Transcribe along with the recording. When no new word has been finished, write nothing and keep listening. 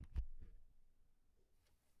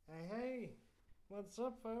What's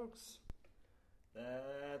up, folks?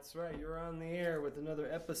 That's right, you're on the air with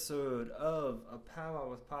another episode of A Powwow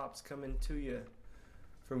with Pops coming to you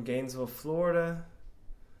from Gainesville, Florida.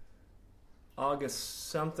 August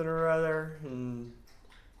something or other, and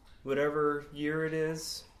whatever year it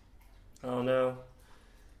is. I don't know.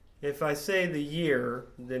 If I say the year,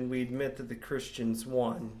 then we admit that the Christians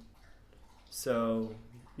won. So,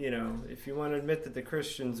 if you want to admit that the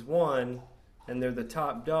Christians won and they're the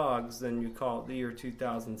top dogs, then you call it the year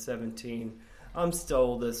 2017. I'm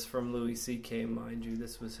stole this from Louis C.K., mind you.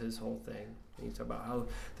 This was his whole thing. He talked about how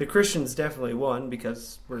the Christians definitely won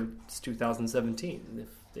because it's 2017. And if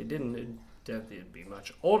they didn't, it'd be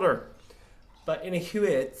much older. But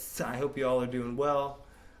anywho, I hope you all are doing well.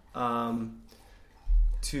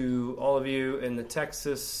 To all of you in the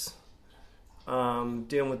Texas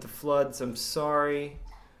dealing with the floods, I'm sorry.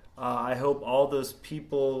 I hope all those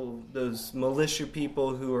people, those militia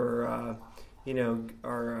people who are,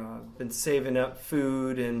 been saving up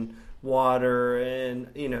food and water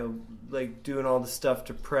and, doing all the stuff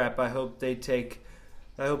to prep. I hope they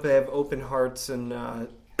have open hearts and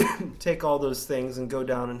take all those things and go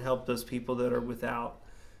down and help those people that are without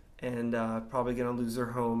and probably going to lose their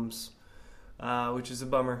homes, which is a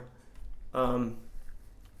bummer.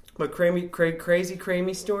 But crazy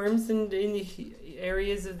storms in the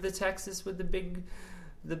areas of the Texas with the big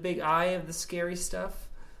eye of the scary stuff.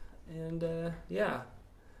 And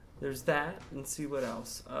there's that. And see what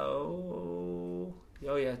else. Oh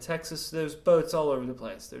yeah, Texas. There's boats all over the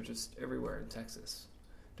place. They're just everywhere in Texas.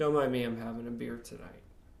 Don't mind me. I'm having a beer tonight.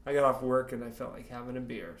 I got off work and I felt like having a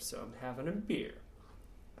beer, so I'm having a beer.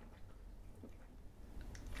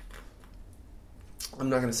 I'm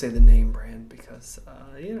not going to say the name brand because,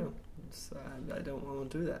 I don't want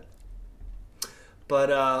to do that. But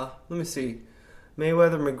let me see.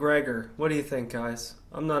 Mayweather-McGregor. What do you think, guys?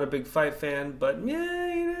 I'm not a big fight fan, but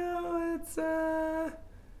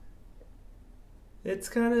it's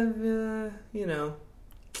kind of,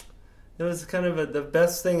 it was kind of the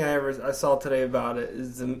best thing I saw today about it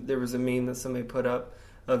is there was a meme that somebody put up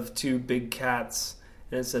of two big cats.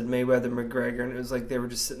 And it said Mayweather-McGregor, and it was like they were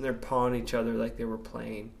just sitting there pawing each other like they were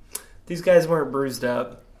playing. These guys weren't bruised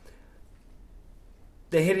up.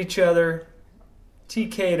 They hit each other,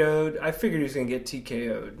 TKO'd. I figured he was going to get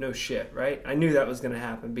TKO'd. No shit, right? I knew that was going to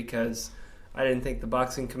happen because I didn't think the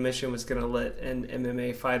boxing commission was going to let an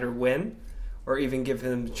MMA fighter win or even give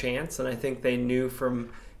him a chance. And I think they knew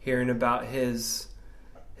from hearing about his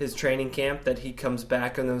training camp that he comes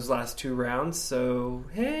back in those last two rounds. So,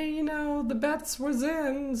 hey, the bets was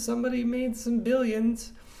in. Somebody made some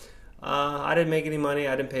billions. I didn't make any money.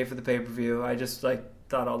 I didn't pay for the pay-per-view. I just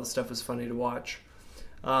thought all the stuff was funny to watch.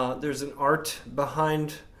 There's an art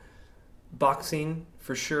behind boxing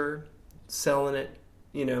for sure. Selling it,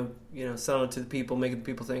 selling it to the people, making the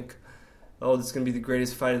people think, oh, this is going to be the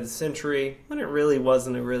greatest fight of the century, when it really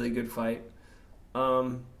wasn't a really good fight.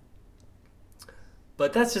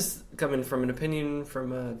 But that's just coming from an opinion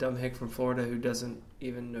from a dumb hick from Florida who doesn't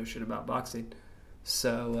even know shit about boxing.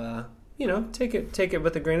 So, take it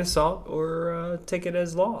with a grain of salt or take it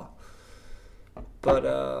as law. But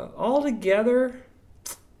all together,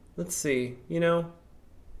 let's see,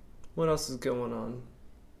 what else is going on?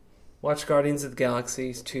 Watch Guardians of the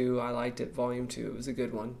Galaxy 2. I liked it, Volume 2. It was a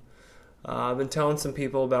good one. I've been telling some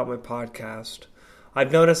people about my podcast.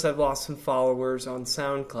 I've noticed I've lost some followers on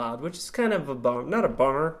SoundCloud, which is kind of a bummer. Not a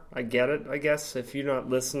bummer. I get it, I guess. If you're not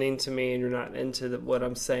listening to me and you're not into what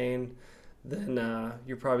I'm saying, then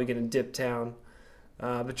you're probably going to dip down.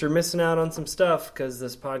 But you're missing out on some stuff because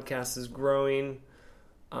this podcast is growing.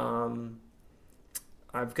 I've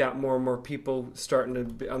got more and more people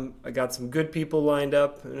starting to... I got some good people lined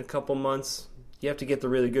up in a couple months. You have to get the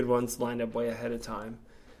really good ones lined up way ahead of time.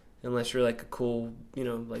 Unless you're like a cool,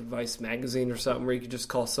 like Vice magazine or something where you could just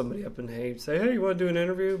call somebody up and say, hey, you want to do an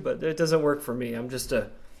interview? But it doesn't work for me. I'm just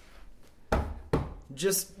a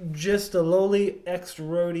lowly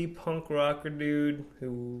ex-roadie punk rocker dude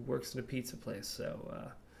who works at a pizza place.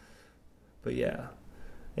 So, but yeah.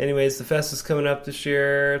 Anyways, the fest is coming up this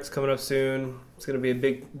year. It's coming up soon. It's going to be a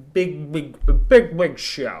big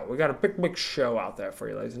show. We got a big show out there for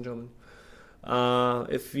you, ladies and gentlemen.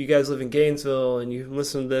 If you guys live in Gainesville and you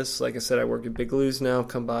listen to this, like I said, I work at Big Lou's now.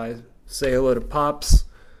 Come by, say hello to Pops.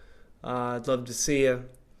 I'd love to see you.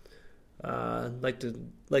 Like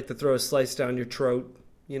to throw a slice down your throat.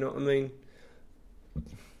 You know what I mean?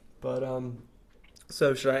 But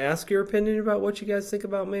so should I ask your opinion about what you guys think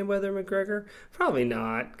about Mayweather-McGregor? Probably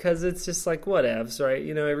not, because it's just like whatevs, right?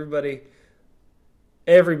 Everybody.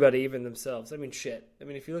 Everybody, even themselves. I mean, shit. I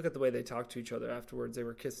mean, if you look at the way they talked to each other afterwards, they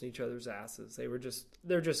were kissing each other's asses.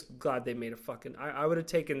 They're just glad they made a fucking. I would have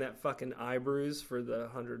taken that fucking eye bruise for the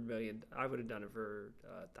 $100 million. I would have done it for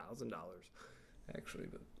 $1,000, actually.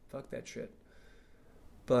 But fuck that shit.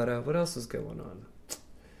 But what else is going on?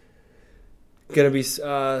 Gonna be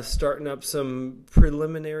starting up some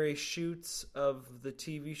preliminary shoots of the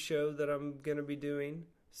TV show that I'm gonna be doing.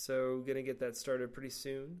 So gonna get that started pretty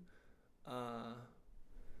soon.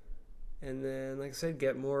 And then, like I said,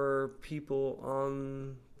 get more people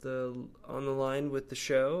on the line with the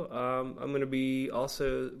show. I'm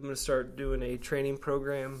gonna start doing a training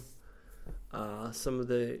program. Some of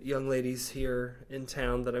the young ladies here in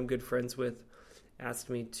town that I'm good friends with asked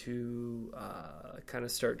me to kind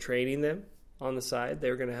of start training them on the side.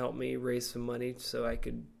 They were going to help me raise some money so I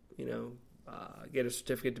could, get a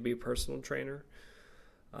certificate to be a personal trainer,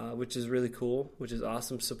 which is really cool, which is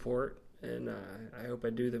awesome support. And I hope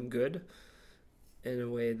I do them good in a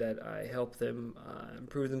way that I help them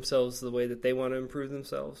improve themselves the way that they want to improve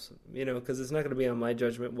themselves. Because it's not going to be on my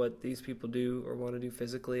judgment what these people do or want to do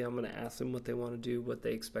physically. I'm going to ask them what they want to do, what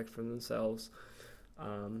they expect from themselves,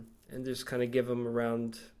 and just kind of give them a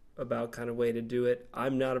roundabout kind of way to do it.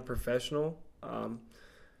 I'm not a professional.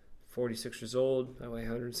 46 years old. I weigh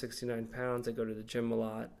 169 pounds. I go to the gym a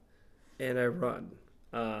lot, and I run.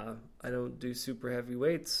 I don't do super heavy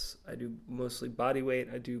weights. I do mostly body weight.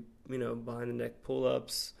 I do, behind the neck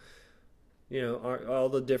pull-ups, all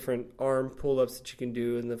the different arm pull-ups that you can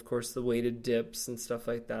do, and of course the weighted dips and stuff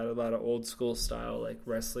like that. A lot of old school style, like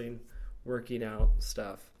wrestling, working out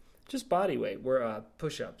stuff. Just body weight. We're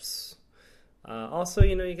push-ups. Also,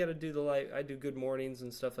 you got to do I do good mornings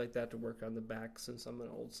and stuff like that to work on the back since I'm an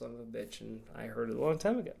old son of a bitch and I heard it a long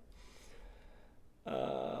time ago.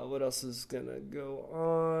 What else is going to go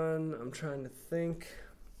on? I'm trying to think.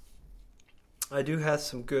 I do have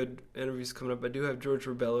some good interviews coming up. I do have George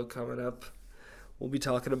Rebello coming up. We'll be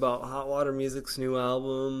talking about Hot Water Music's new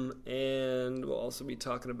album, and we'll also be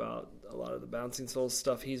talking about a lot of the Bouncing Souls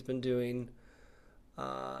stuff he's been doing.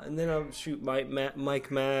 And then I'll shoot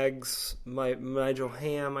Mike Maggs, Nigel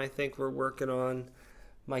Ham, I think we're working on.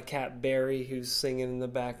 My cat Barry, who's singing in the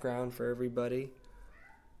background for everybody.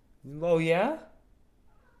 Oh, yeah?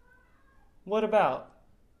 What about?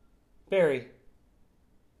 Barry?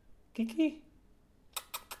 Kiki?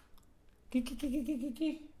 Kiki, Kiki, Kiki,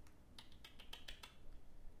 Kiki.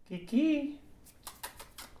 Kiki?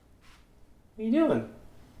 What are you doing?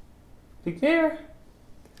 Big Bear?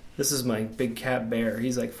 This is my big cat Bear.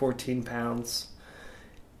 He's like 14 pounds.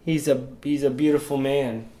 He's a beautiful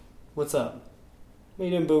man. What's up? What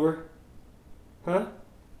you doing, Boober? Huh?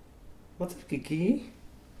 What's up, Kiki?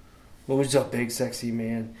 What's up, big sexy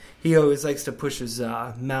man? He always likes to push his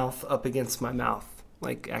mouth up against my mouth.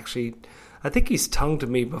 Like, actually, I think he's tongued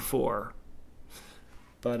me before.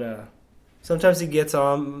 But sometimes he gets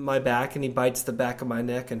on my back and he bites the back of my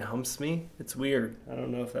neck and humps me. It's weird. I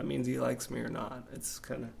don't know if that means he likes me or not. It's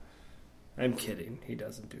kind of... I'm kidding. He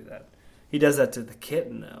doesn't do that. He does that to the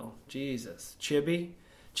kitten, though. Jesus. Chibi?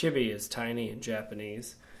 Chibi is tiny in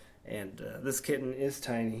Japanese. And this kitten is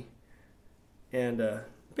tiny. And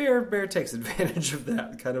Bear takes advantage of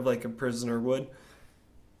that, kind of like a prisoner would.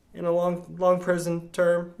 In a long prison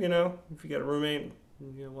term, if you got a roommate,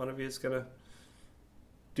 one of you is going to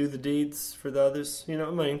do the deeds for the others, you know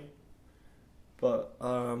what I mean? But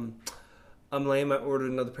I'm lame. I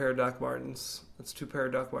ordered another pair of Doc Martens. That's 2 pair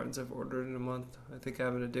of Doc Martens I've ordered in a month. I think I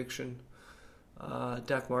have an addiction.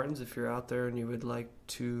 Doc Martens, if you're out there and you would like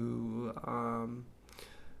to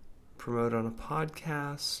promote on a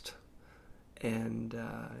podcast, and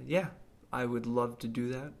I would love to do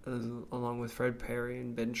that, along with Fred Perry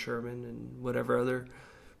and Ben Sherman and whatever other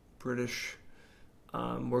British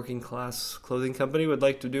working class clothing company would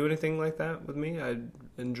like to do anything like that with me. I'd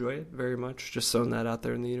enjoy it very much. Just throwing that out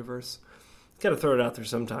there in the universe. Got to throw it out there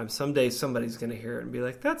sometimes. Someday somebody's going to hear it and be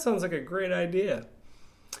like, that sounds like a great idea.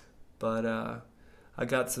 But I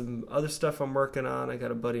got some other stuff I'm working on. I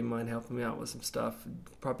got a buddy of mine helping me out with some stuff.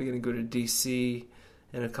 Probably going to go to D.C.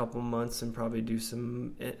 in a couple months and probably do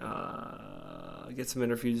some get some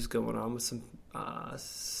interviews going on with some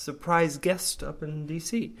surprise guests up in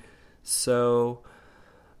D.C. So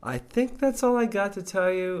I think that's all I got to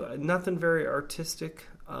tell you. Nothing very artistic.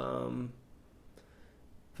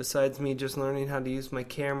 Besides me just learning how to use my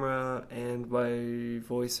camera and my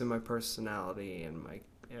voice and my personality and my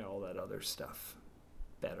all that other stuff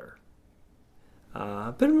better.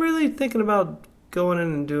 I've been really thinking about going in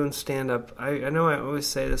and doing stand-up. I know I always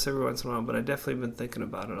say this every once in a while, but I've definitely been thinking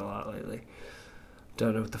about it a lot lately.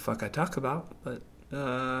 Don't know what the fuck I talk about, but,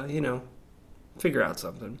 figure out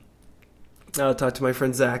something. I'll talk to my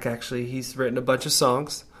friend Zach, actually. He's written a bunch of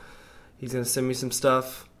songs. He's going to send me some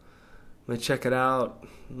stuff. I'm going to check it out.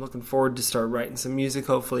 I'm looking forward to start writing some music,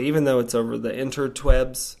 hopefully. Even though it's over the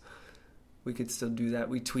interwebs, we could still do that.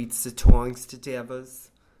 We tweets to twongs to devas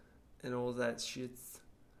and all that shit.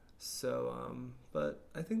 So, but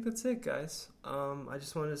I think that's it, guys. I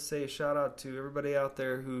just wanted to say a shout out to everybody out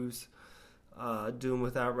there who's doing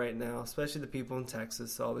without right now, especially the people in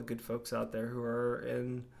Texas, all the good folks out there who are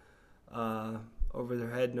in over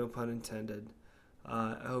their head, no pun intended.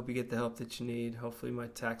 I hope you get the help that you need. Hopefully my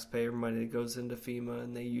taxpayer money goes into FEMA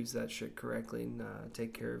and they use that shit correctly and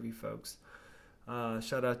take care of you folks.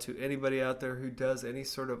 Shout out to anybody out there who does any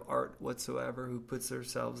sort of art whatsoever, who puts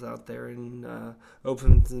themselves out there and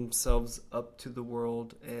opens themselves up to the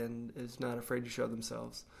world and is not afraid to show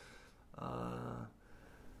themselves.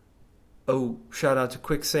 Shout out to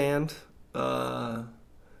Quicksand,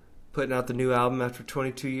 putting out the new album after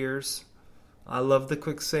 22 years. I love the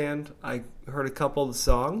Quicksand. I heard a couple of the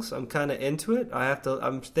songs. I'm kind of into it.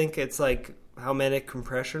 I'm think it's like how Manic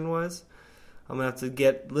Compression was. I'm going to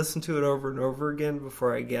have to listen to it over and over again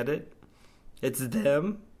before I get it. It's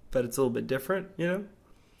them, but it's a little bit different, you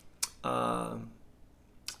know?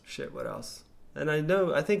 What else? And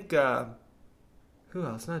I think, who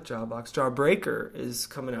else? Not Jawbox. Jawbreaker is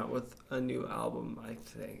coming out with a new album, I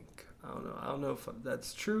think. I don't know if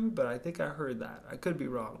that's true, but I think I heard that. I could be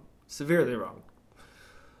wrong. Severely wrong.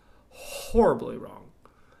 Horribly wrong.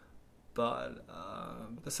 But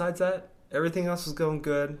besides that, everything else is going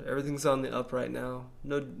good. Everything's on the up right now.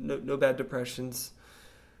 No bad depressions.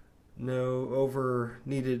 No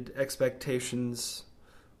over-needed expectations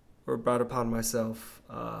were brought upon myself.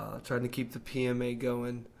 Trying to keep the PMA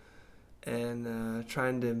going. And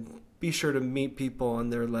trying to be sure to meet people on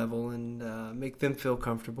their level and make them feel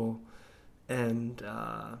comfortable and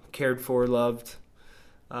cared for, loved,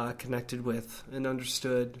 connected with, and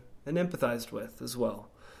understood, and empathized with as well.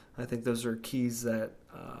 I think those are keys that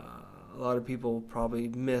a lot of people probably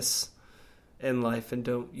miss in life and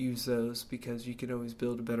don't use those, because you can always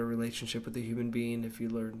build a better relationship with a human being if you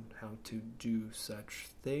learn how to do such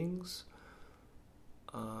things.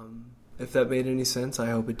 If that made any sense, I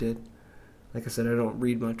hope it did. Like I said, I don't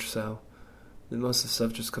read much, so most of the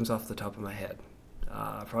stuff just comes off the top of my head.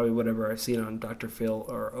 Probably whatever I've seen on Dr. Phil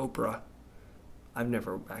or Oprah. I don't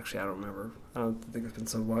remember. I don't think it's been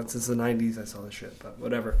so long. Since the 90s I saw this shit, but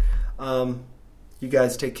whatever. You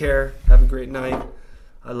guys take care. Have a great night.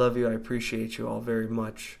 I love you. I appreciate you all very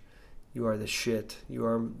much. You are the shit. You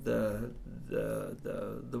are the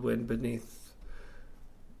wind beneath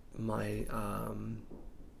my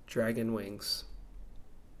dragon wings.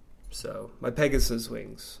 So, my Pegasus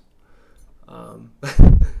wings.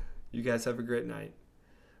 You guys have a great night.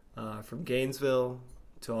 From Gainesville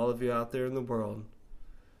to all of you out there in the world,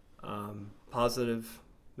 positive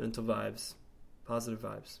mental vibes, positive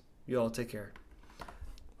vibes. You all take care.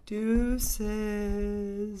 Deuces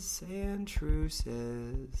and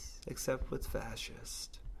truces, except with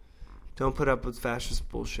fascist. Don't put up with fascist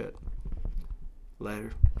bullshit.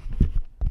 Later.